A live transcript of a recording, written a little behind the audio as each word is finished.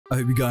I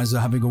hope you guys are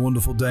having a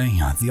wonderful day.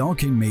 The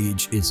Arcane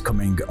Mage is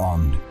coming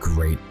on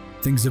great.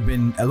 Things have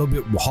been a little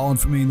bit hard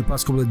for me in the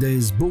past couple of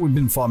days, but we've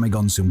been farming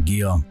on some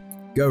gear,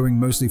 going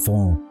mostly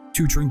for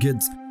 2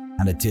 trinkets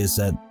and a tier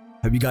set.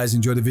 Hope you guys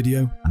enjoy the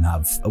video and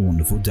have a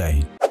wonderful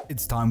day.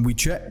 It's time we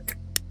check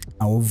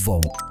our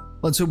vault.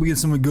 Let's hope we get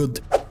something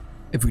good.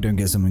 If we don't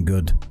get something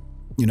good,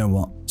 you know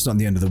what? It's not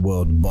the end of the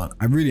world, but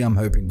I really am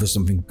hoping for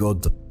something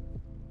good.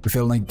 I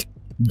feel like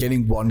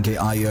getting 1k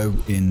IO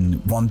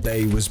in one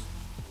day was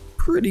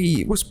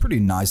pretty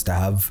nice to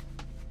have.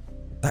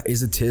 That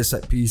is a tier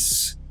set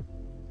piece.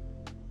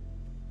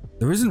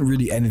 There isn't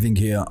really anything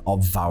here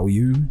of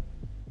value.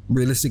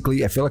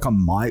 Realistically, I feel like I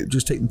might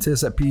just take the tier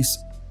set piece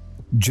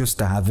just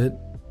to have it.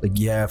 Like,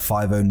 yeah,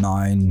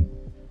 509,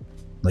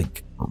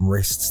 like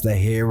wrists the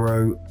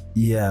hero.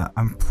 Yeah,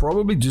 I'm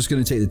probably just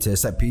gonna take the tier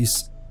set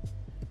piece.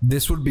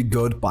 This would be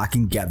good, but I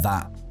can get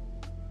that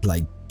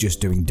like just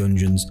doing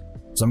dungeons.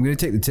 So I'm gonna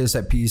take the tier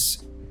set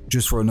piece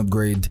just for an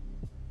upgrade.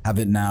 Have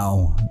it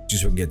now,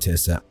 just so we can get tier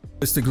set.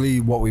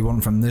 Realistically, what we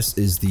want from this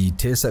is the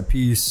tier set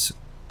piece,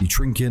 the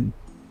trinket,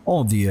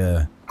 or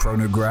the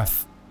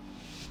chronograph.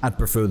 I'd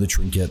prefer the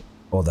trinket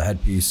or the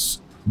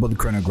headpiece, but the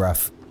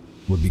chronograph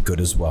would be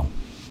good as well.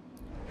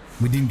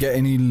 We didn't get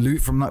any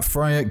loot from that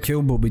Fryette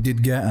kill, but we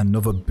did get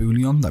another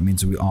bullion. That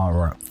means we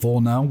are at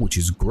 4 now, which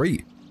is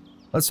great.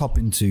 Let's hop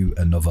into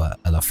another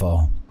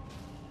LFR.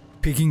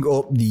 Picking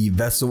up the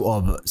Vessel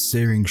of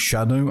Searing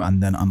Shadow,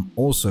 and then I'm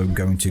also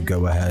going to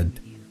go ahead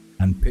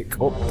and pick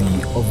up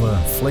the other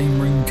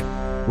Flame Ring,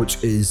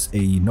 which is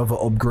another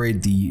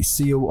upgrade, the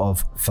Seal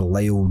of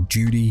Filial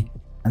Duty.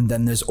 And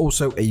then there's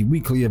also a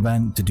weekly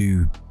event to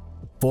do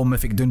 4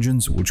 mythic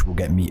dungeons, which will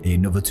get me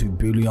another 2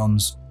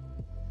 bullions.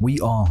 We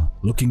are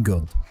looking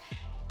good.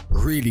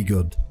 Really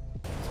good.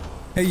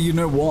 Hey, you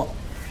know what?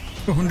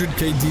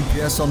 100k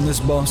DPS on this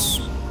boss.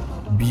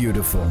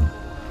 Beautiful.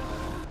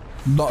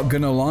 Not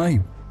gonna lie.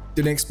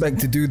 Didn't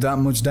expect to do that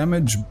much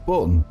damage,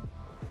 but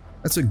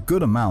that's a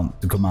good amount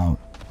to come out.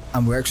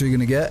 And we're actually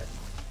gonna get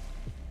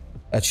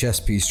a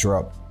chest piece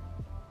drop,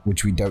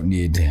 which we don't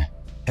need.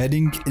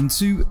 Heading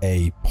into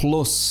a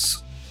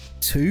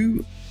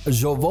 +2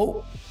 Azure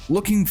Vault.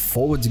 Looking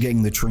forward to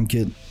getting the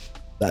trinket.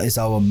 That is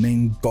our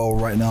main goal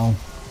right now,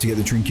 to get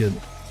the trinket.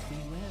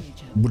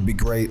 Would be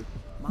great,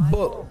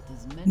 but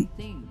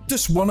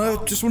just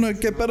wanna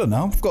get better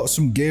now. We've got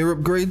some gear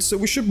upgrades, so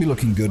we should be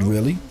looking good,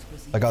 really.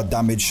 Like, our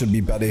damage should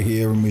be better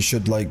here, and we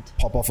should like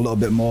pop off a little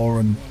bit more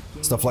and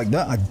stuff like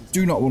that. I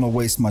do not want to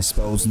waste my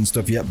spells and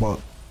stuff yet, but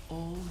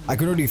I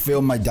can already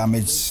feel my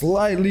damage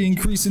slightly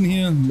increasing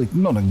here. Like,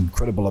 not an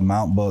incredible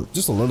amount, but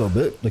just a little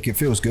bit. Like, it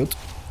feels good.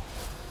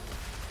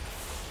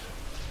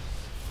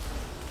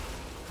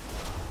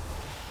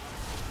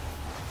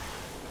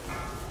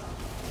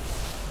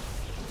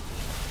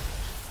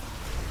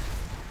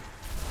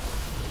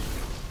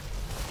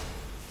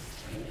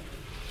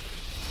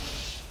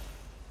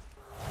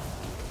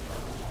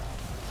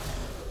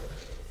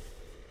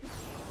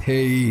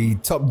 Hey,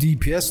 top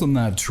DPS on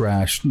that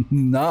trash.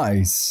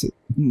 Nice.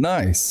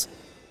 Nice.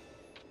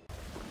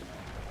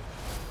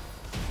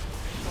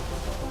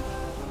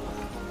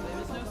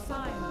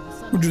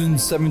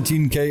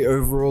 $117k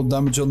overall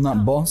damage on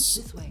that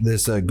boss.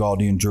 This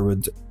Guardian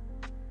Druid.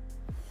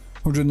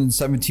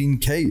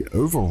 117k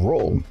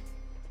overall.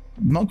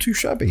 Not too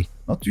shabby.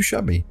 Not too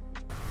shabby.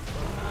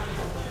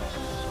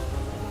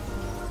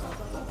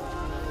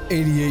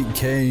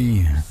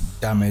 88k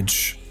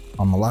damage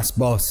on the last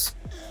boss.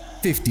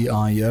 50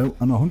 IO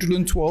and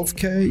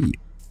 112k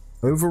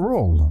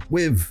overall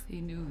with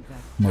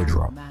no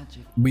drop.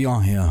 We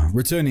are here,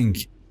 returning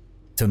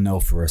to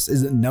Nelforus.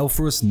 Is it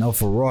Nelforus?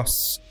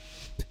 Nelforos?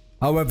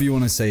 However you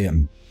want to say it.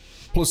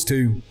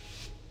 +2.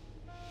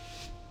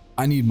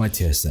 I need my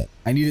tier set.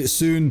 I need it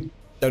soon.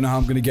 Don't know how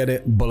I'm going to get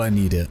it, but I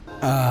need it.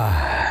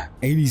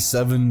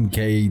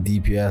 87k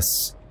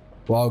DPS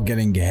while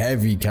getting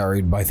heavy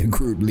carried by the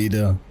group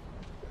leader.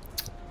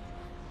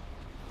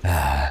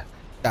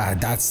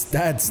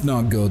 That's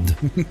not good.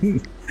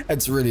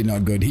 That's really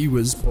not good. He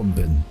was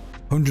pumping.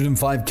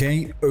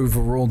 105k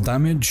overall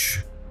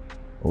damage.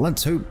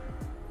 Let's hope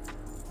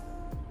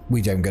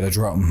we don't get a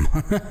drop.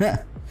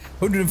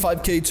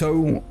 105k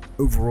total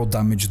overall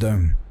damage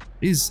though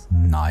is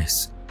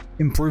nice.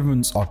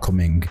 Improvements are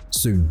coming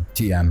soon,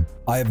 TM.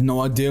 I have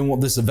no idea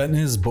what this event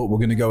is, but we're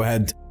gonna go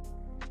ahead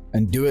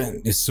and do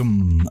it. It's I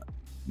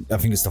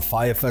think it's the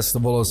Fire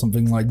Festival or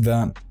something like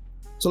that.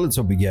 So let's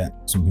hope we get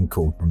something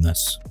cool from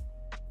this.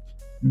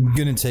 I'm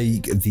gonna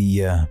take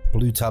the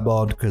blue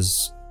tabard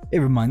because it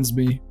reminds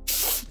me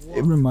of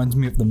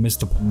the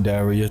Mr.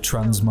 Pandaria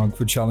transmog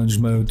for challenge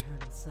mode.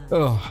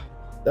 Oh,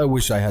 I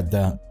wish I had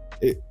that.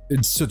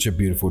 It's such a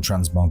beautiful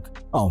transmog.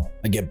 Oh,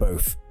 I get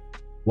both.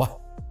 What?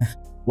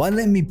 Why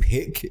let me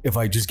pick if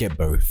I just get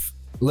both?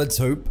 Let's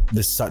hope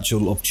the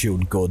Satchel of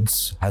Chilled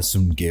Gods has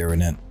some gear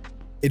in it.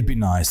 It'd be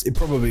nice. It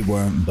probably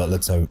won't, but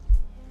let's hope.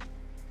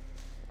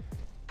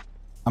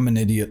 I'm an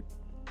idiot.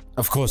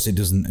 Of course it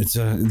doesn't. It's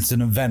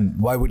an event.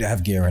 Why would it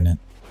have gear in it?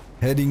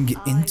 Heading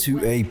into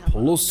a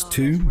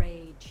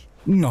 +2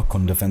 knock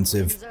on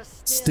defensive.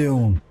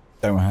 Still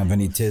don't have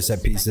any tier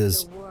set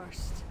pieces.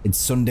 It's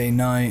Sunday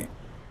night.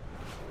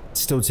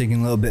 Still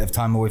taking a little bit of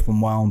time away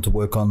from WoW to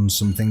work on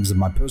some things in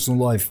my personal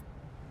life.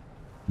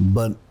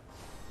 But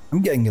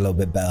I'm getting a little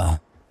bit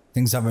better.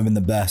 Things haven't been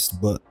the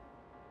best, but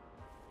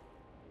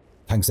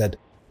thanks, Ed.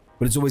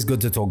 But it's always good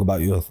to talk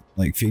about your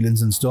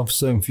feelings and stuff.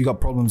 So if you got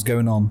problems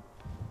going on,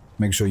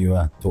 make sure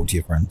you talk to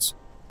your friends.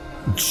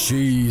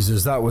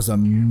 Jesus, that was a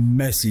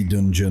messy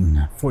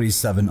dungeon.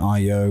 47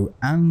 IO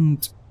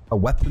and a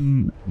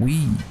weapon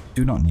we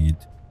do not need.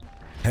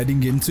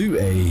 Heading into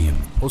a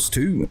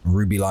 +2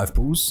 Ruby life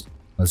pools.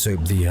 Let's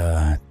hope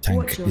the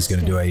tank is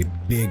going to do a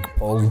big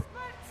pull.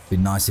 Be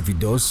nice if he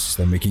does,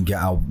 then we can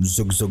get our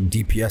Zug Zug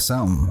DPS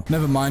out.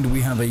 Never mind, we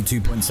have a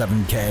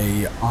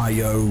 2.7k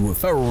IO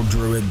Feral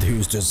Druid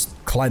who's just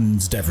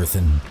cleansed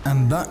everything.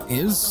 And that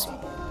is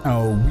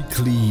our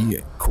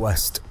weekly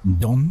quest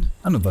done.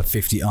 Another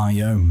 50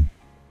 IO.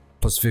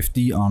 Plus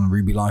 50 on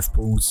Ruby life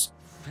pools.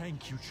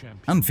 Thank you, champion.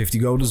 And 50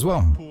 gold as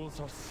well.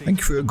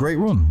 Thank you for a great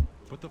run.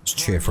 Let's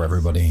cheer for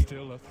everybody.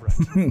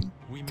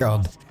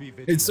 God,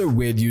 it's so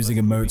weird using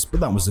emotes, but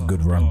that was a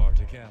good run.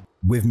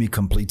 With me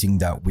completing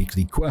that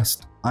weekly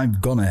quest, I've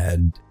gone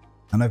ahead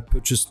and I've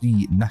purchased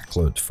the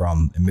necklet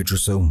from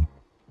Imidrisil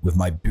with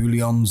my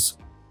bullions.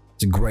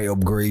 It's a great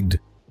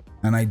upgrade,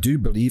 and I do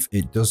believe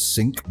it does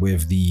sync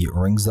with the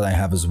rings that I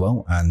have as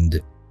well,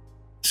 and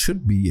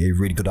should be a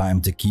really good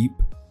item to keep.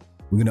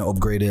 We're going to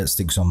upgrade it,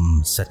 stick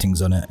some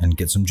settings on it, and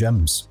get some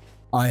gems.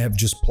 I have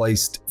just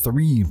placed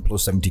 3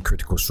 +70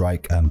 critical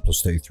strike and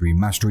 +33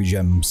 mastery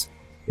gems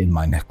in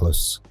my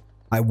necklace.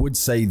 I would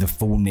say the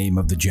full name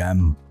of the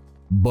gem,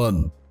 but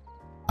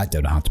I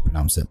don't know how to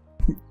pronounce it.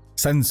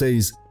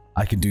 Senseis,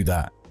 I can do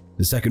that.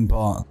 The second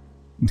part,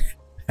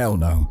 hell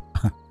no.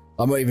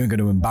 I'm not even going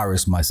to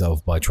embarrass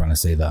myself by trying to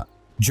say that.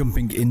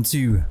 Jumping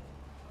into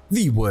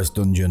the worst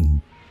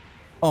dungeon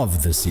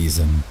of the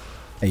season.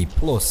 A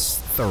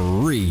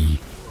 +3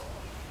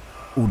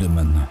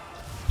 Uderman.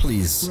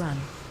 Please,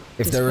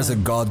 if there is a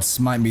god,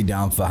 smite me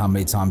down for how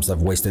many times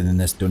I've wasted in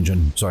this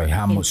dungeon. Sorry,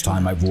 how much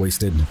time I've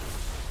wasted.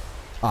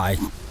 I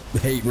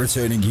hate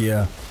returning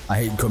here.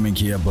 I hate coming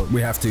here, but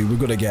we've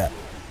got to get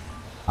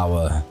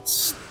our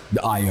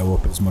IO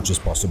up as much as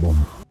possible.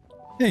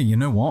 Hey, you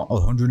know what?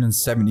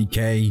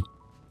 170k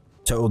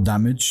total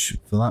damage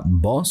for that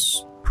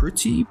boss.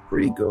 Pretty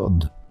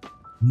good.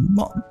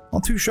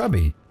 Not too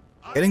shabby.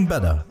 Getting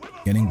better.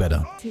 Getting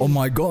better. Oh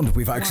my god,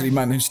 we've actually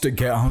managed to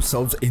get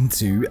ourselves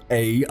into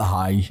a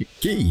high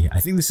key. I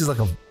think this is like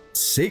a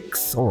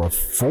 6 or a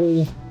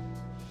 4.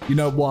 You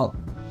know what?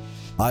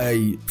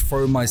 I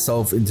throw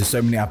myself into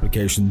so many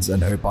applications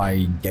and hope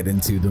I get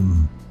into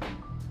them.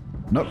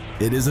 Nope,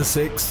 it is a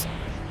 6.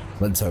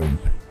 Let's hope.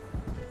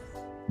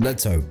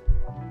 Let's hope.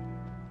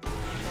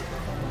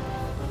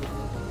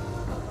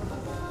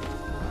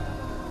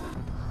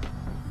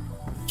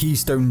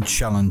 Keystone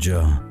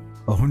Challenger,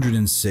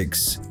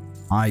 106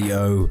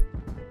 IO,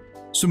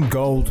 some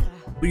gold,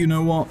 but you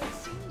know what?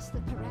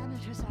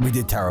 We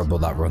did terrible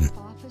that run.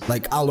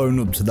 Like, I'll own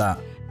up to that.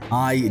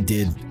 I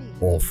did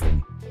awful.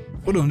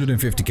 But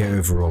 150k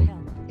overall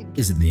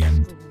isn't the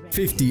end.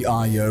 50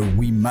 IO,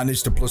 we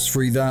managed to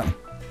 +3 that.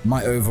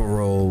 My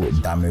overall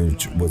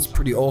damage was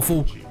pretty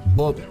awful,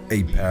 but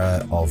a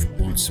pair of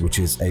boots, which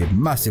is a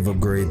massive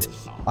upgrade.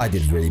 I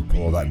did really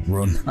poor that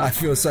run. I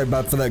feel so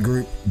bad for that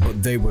group,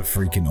 but they were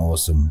freaking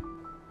awesome.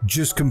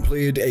 Just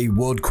completed a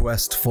world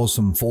quest for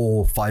some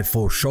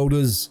 454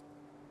 shoulders.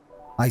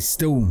 I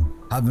still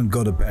haven't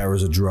got a pair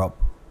as a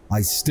drop.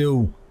 I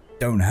still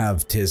don't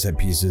have tier set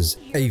pieces.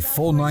 A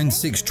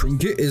 496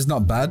 trinket is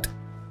not bad.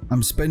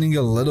 I'm spending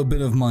a little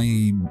bit of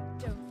my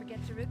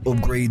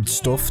upgrade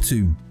stuff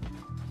too.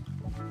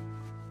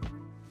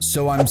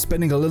 So I'm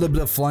spending a little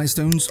bit of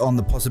flystones on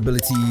the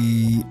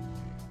possibility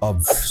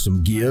of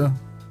some gear.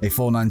 A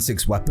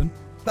 496 weapon.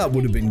 That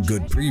would have been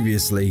good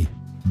previously,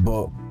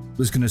 but I'm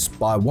just going to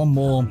buy one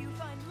more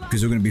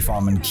because we're going to be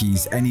farming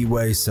keys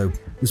anyway. So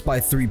let's buy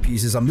 3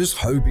 pieces. I'm just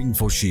hoping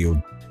for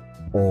shield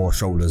or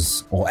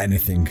shoulders or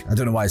anything. I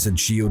don't know why I said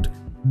shield,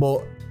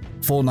 but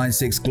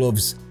 496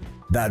 gloves,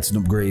 that's an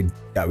upgrade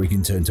that we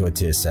can turn to a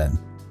tier set.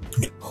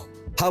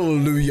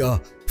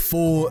 Hallelujah.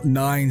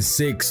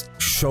 496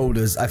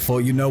 shoulders. I thought,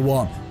 you know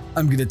what?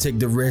 I'm going to take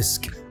the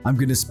risk. I'm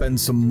going to spend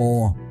some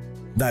more.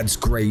 That's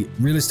great.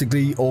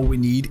 Realistically, all we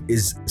need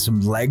is some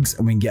legs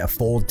and we can get a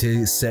 4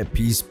 tier set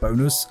piece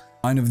bonus.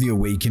 9 of the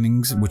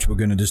awakenings, which we're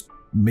going to just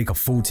make a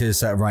full tier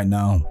set right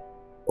now.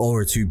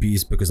 Or a 2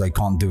 piece because I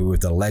can't do it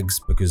with the legs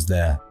because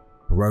they're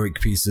heroic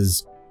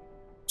pieces.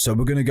 So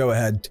we're going to go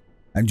ahead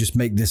and just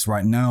make this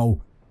right now.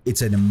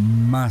 It's a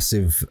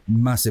massive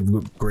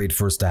upgrade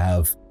for us to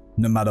have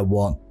no matter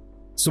what.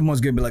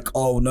 Someone's going to be like,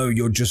 oh no,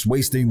 you're just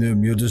wasting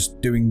them. You're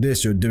just doing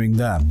this, you're doing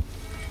that.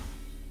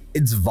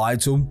 It's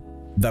vital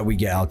that we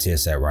get our tier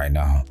set right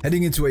now.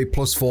 Heading into a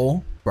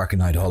 +4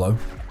 Brackenhide Hollow.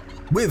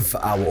 With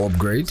our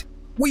upgrade,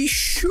 we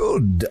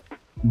should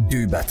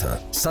do better.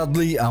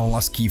 Sadly, our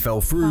last key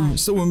fell through,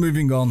 so we're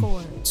moving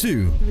on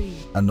to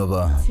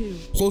another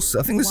plus.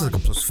 I think this is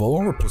like a +4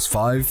 or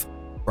 +5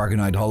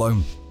 Dragonflight Hollow.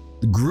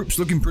 The group's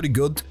looking pretty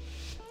good.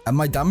 And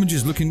my damage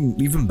is looking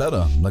even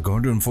better. Like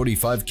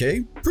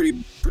 145k?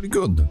 Pretty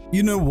good.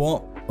 You know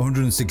what?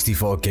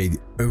 164k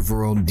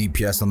overall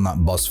DPS on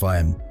that boss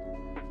fight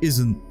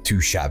isn't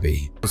too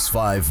shabby.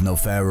 +5,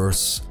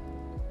 Nelferus.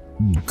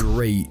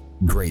 Great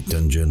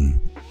dungeon.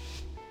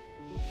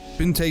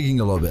 Been taking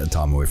a little bit of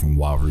time away from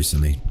WoW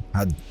recently.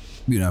 Had,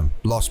 you know,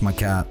 lost my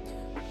cat.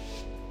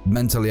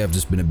 Mentally, I've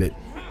just been a bit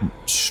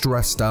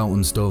stressed out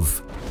and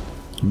stuff.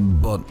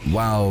 But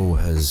WoW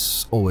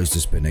has always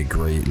just been a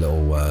great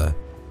little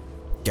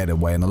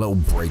getaway and a little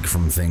break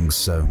from things.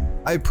 So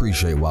I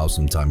appreciate WoW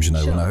sometimes, you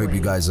know, and I hope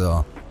you guys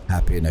are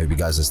happy and I hope you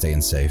guys are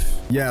staying safe.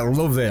 Yeah,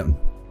 love it.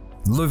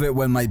 Love it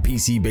when my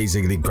PC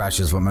basically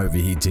crashes from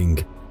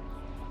overheating.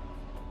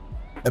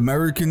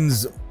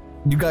 Americans,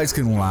 you guys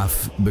can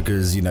laugh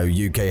because, you know,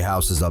 UK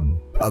houses are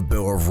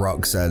built of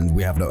rocks and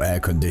we have no air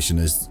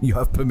conditioners. You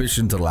have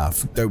permission to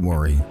laugh. Don't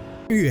worry.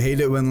 You hate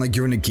it when, like,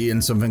 you're in a key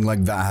and something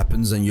like that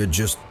happens and you're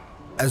just,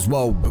 as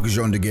well, because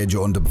you're undergeared,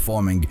 you're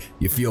underperforming,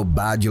 you feel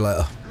bad. You're like,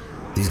 oh,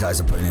 these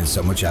guys are putting in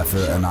so much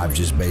effort and I've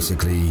just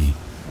basically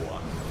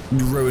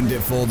ruined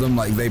it for them.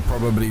 Like, they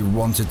probably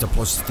wanted to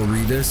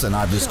 +3 this and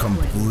I've just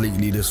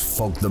completely just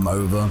fucked them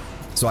over.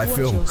 So I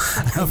feel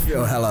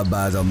hella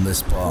bad on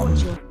this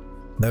part.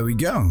 There we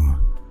go.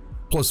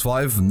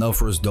 +5,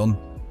 Nelferus done.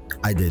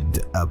 I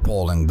did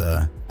appalling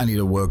there. I need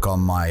to work on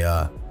my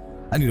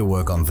I need to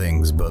work on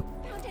things, but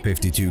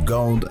 52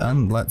 gold,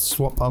 and let's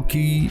swap our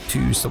key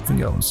to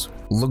something else.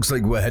 Looks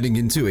like we're heading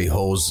into a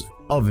Halls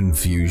of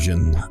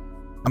Infusion.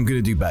 I'm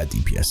gonna do bad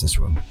DPS this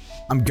run.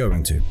 I'm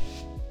going to.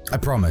 I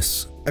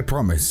promise. I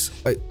promise.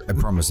 I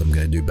promise I'm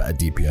gonna do better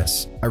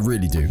DPS. I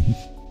really do.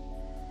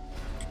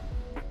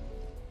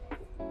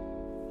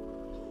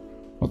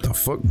 What the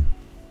fuck?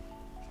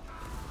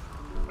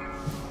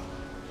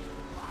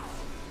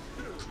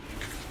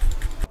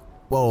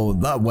 Well,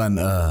 that went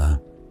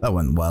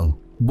well.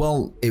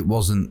 Well, it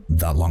wasn't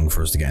that long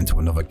for us to get into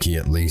another key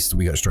at least.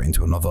 We got straight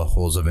into another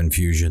Halls of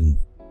Infusion.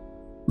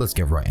 Let's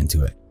get right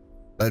into it.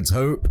 Let's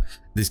hope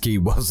this key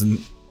wasn't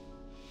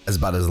as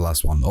bad as the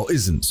last one. Or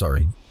isn't,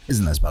 sorry.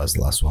 Isn't as bad as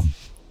the last one.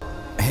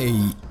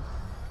 Hey.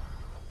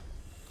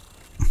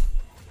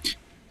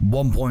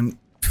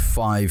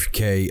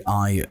 1.5k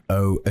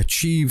IO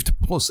achieved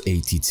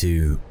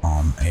 +82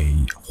 on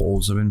a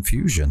Halls of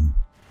Infusion.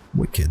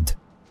 Wicked.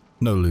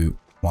 No loot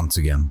once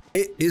again.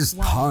 It is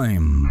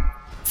time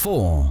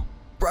for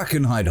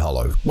Dragonflight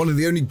Hollow. One of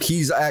the only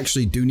keys I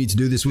actually do need to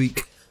do this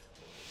week.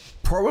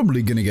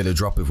 Probably gonna get a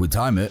drop if we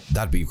time it.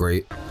 That'd be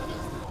great.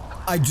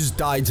 I just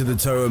died to the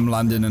totem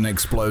landing and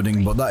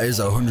exploding, but that is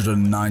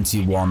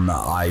 191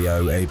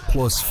 IO, a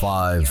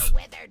 +5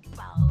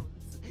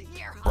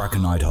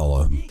 Dragonflight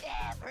Hollow.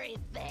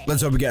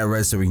 Let's hope we get a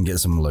res so we can get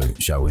some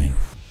loot, shall we?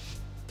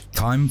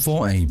 Time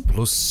for a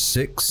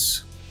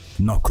 +6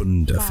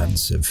 Knock-on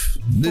Offensive.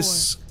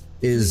 This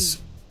is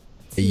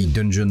a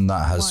dungeon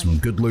that has some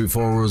good loot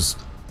for us,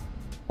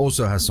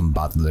 also has some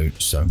bad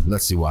loot, so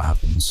let's see what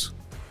happens.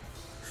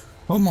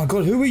 Oh my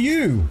god, who are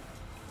you?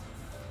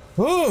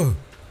 Oh!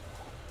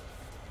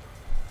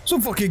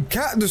 Some fucking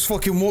cat just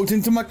fucking walked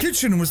into my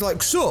kitchen and was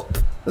like, sup?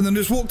 And then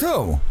just walked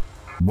out.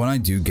 When I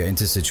do get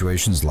into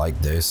situations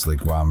like this,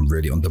 like where I'm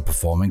really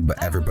underperforming,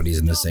 but everybody's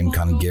in the same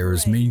kind of gear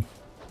as me,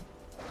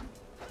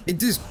 it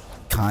just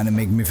kind of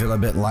make me feel a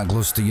bit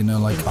lackluster, you know,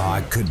 like, oh,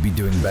 I could be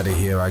doing better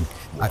here,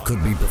 I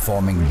could be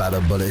performing better,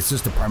 but it's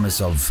just the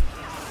premise of,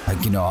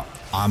 like, you know,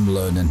 I'm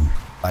learning.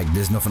 Like,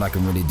 there's nothing I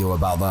can really do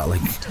about that.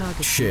 Like,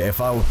 shit,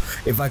 if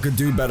I could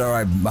do better,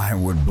 I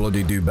would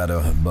bloody do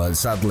better, but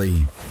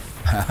sadly,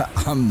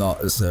 I'm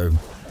not, so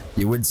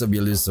you win some, you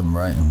lose some,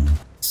 right?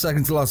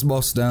 Second to last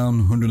boss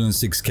down,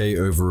 106k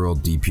overall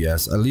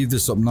DPS. I leave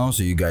this up now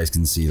so you guys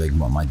can see, like,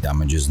 what my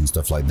damage is and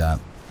stuff like that.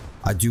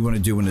 I do want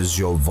to do an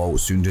Azure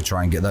Vault soon to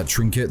try and get that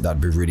trinket. That'd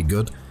be really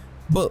good.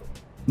 But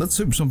let's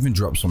hope something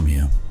drops from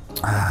here.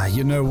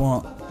 You know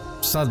what?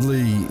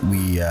 Sadly,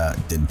 we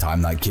didn't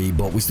time that key,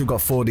 but we still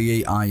got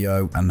 48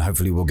 IO, and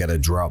hopefully we'll get a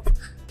drop.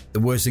 The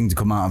worst thing to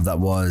come out of that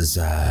was,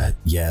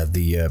 yeah,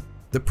 the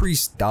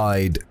priest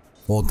died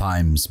 4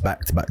 times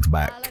back to back to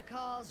back.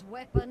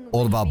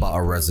 All of our battle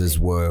reses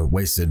were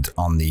wasted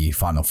on the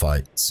final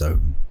fight, so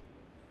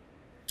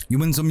you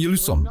win some, you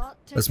lose some.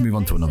 Let's move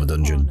on to another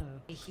dungeon.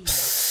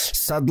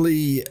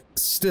 Sadly,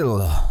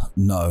 still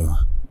no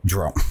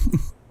drop.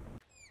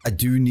 I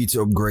do need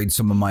to upgrade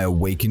some of my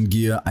awakened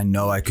gear. I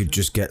know I could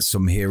just get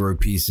some hero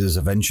pieces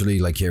eventually,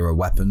 like hero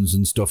weapons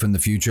and stuff in the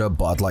future,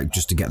 but I'd like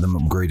just to get them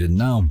upgraded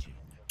now,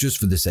 just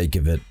for the sake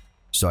of it,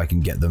 so I can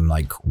get them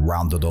like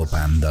rounded up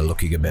and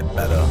looking a bit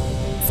better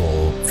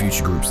for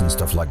future groups and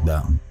stuff like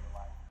that.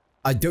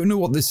 I don't know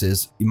what this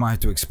is. You might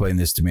have to explain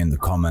this to me in the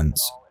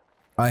comments.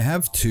 I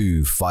have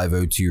 2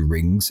 502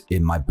 rings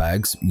in my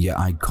bags, yet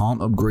I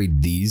can't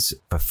upgrade these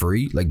for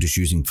free, like just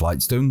using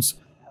flight stones.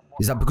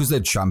 Is that because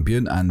they're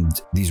champion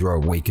and these were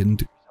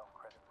awakened?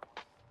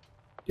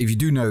 If you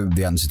do know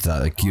the answer to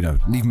that, like, you know,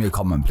 leave me a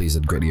comment, please.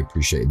 I'd greatly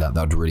appreciate that.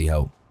 That would really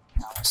help.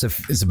 So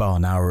it's about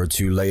an hour or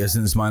two later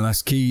since my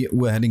last key.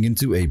 We're heading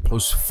into a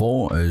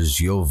 +4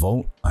 Azure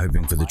Vault,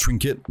 hoping for the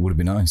trinket. Would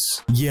be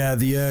nice. Yeah,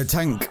 the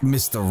tank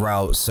missed the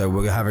route, so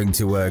we're having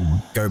to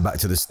go back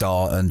to the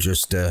start and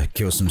just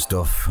kill some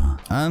stuff.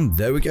 And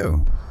there we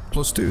go.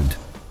 +2'd.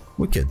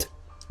 Wicked.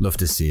 Love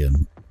to see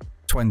him.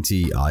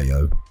 20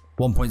 IO.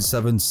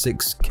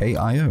 1.76k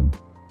IO.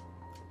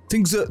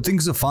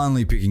 Things are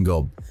finally picking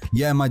up.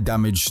 Yeah, my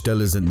damage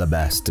still isn't the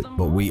best,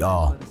 but we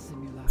are.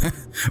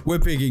 We're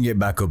picking it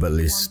back up at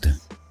least.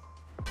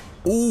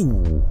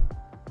 Ooh,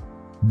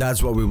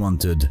 that's what we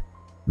wanted.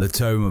 The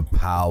Tome of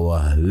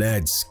Power.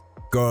 Let's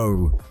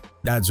go.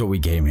 That's what we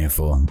came here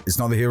for. It's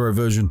not the hero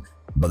version,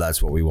 but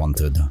that's what we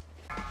wanted.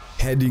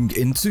 Heading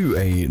into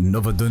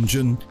another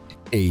dungeon,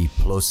 a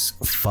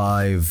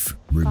 +5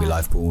 Ruby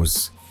Life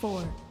Pools.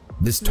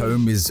 This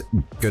tome is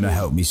gonna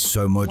help me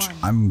so much.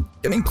 I'm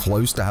getting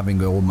close to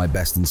having all my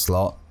best in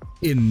slot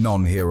in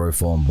non-hero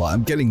form, but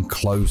I'm getting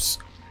close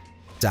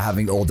to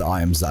having all the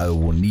items that I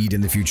will need in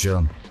the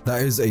future.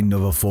 That is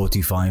another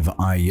 45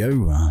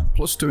 IO,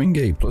 plus doing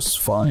a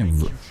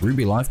 +5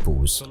 Ruby Life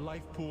Pools.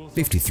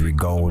 53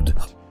 gold.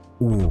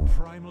 Ooh,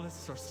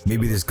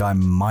 maybe this guy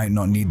might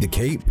not need the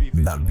cape.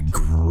 That'd be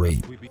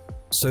great.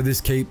 So this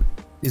cape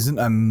isn't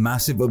a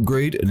massive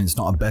upgrade and it's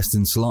not a best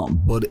in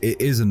slot, but it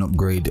is an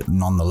upgrade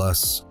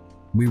nonetheless.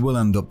 We will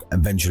end up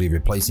eventually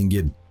replacing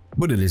it,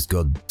 but it is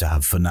good to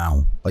have for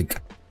now. Like,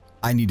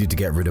 I needed to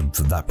get rid of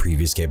that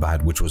previous cape I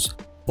had, which was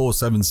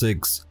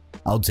 476.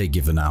 I'll take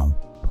it for now.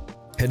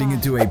 Heading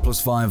into a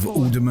 +5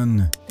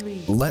 Alderman.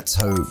 Let's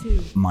hope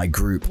my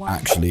group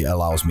actually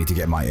allows me to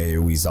get my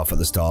AoEs off at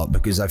the start,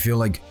 because I feel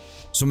like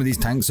some of these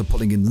tanks are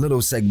putting in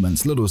little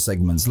segments,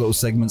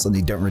 and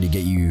they don't really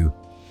get you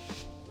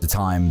the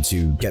time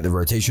to get the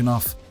rotation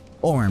off,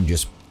 or I'm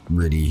just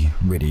really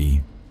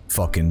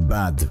fucking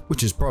bad,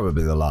 which is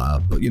probably the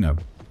latter, but you know,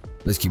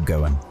 let's keep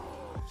going.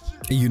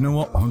 You know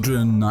what,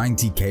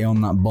 190k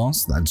on that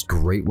boss, that's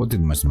great. What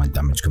did most of my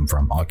damage come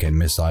from? Arcane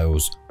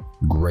missiles,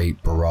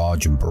 great,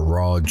 barrage and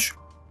barrage.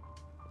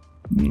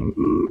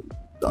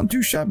 Not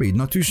too shabby,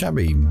 not too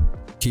shabby.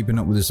 Keeping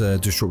up with this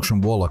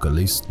Destruction Warlock at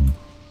least.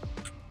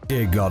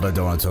 Dear God, I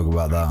don't want to talk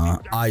about that. Huh?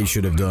 I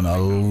should have done a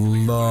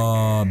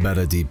lot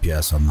better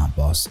DPS on that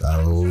boss.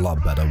 A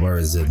lot better. Where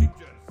is it?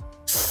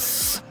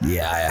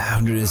 Yeah,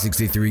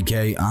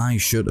 163k. I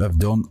should have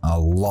done a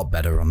lot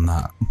better on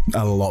that.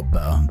 A lot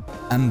better.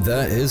 And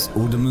there is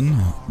Alderman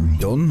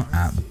done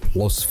at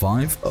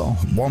 +5. Oh,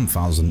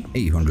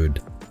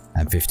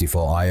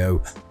 1,854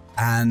 IO.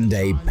 And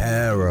a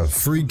pair of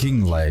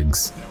freaking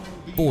legs.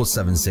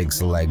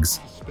 476 legs.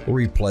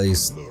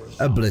 Replaced.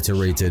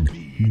 Obliterated.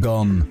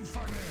 Gone.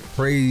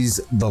 Praise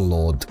the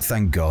Lord.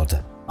 Thank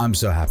God. I'm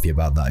so happy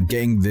about that.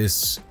 Getting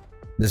this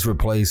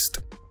replaced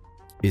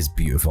is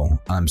beautiful.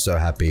 I'm so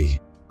happy.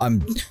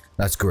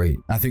 That's great.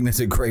 I think that's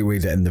a great way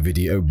to end the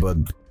video, but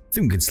I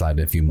think we can slide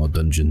in a few more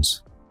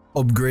dungeons.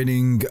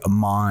 Upgrading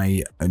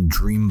my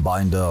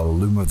Dreambinder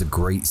Loom of the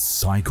Great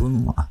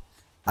cycle.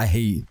 I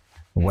hate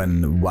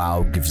when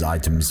WoW gives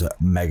items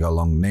mega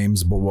long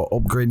names, but we're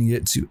upgrading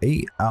it to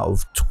 8 out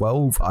of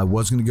 12. I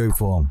was going to go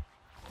for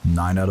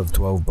 9 out of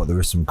 12, but there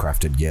is some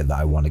crafted gear that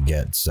I want to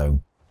get, so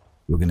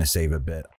we're going to save a bit.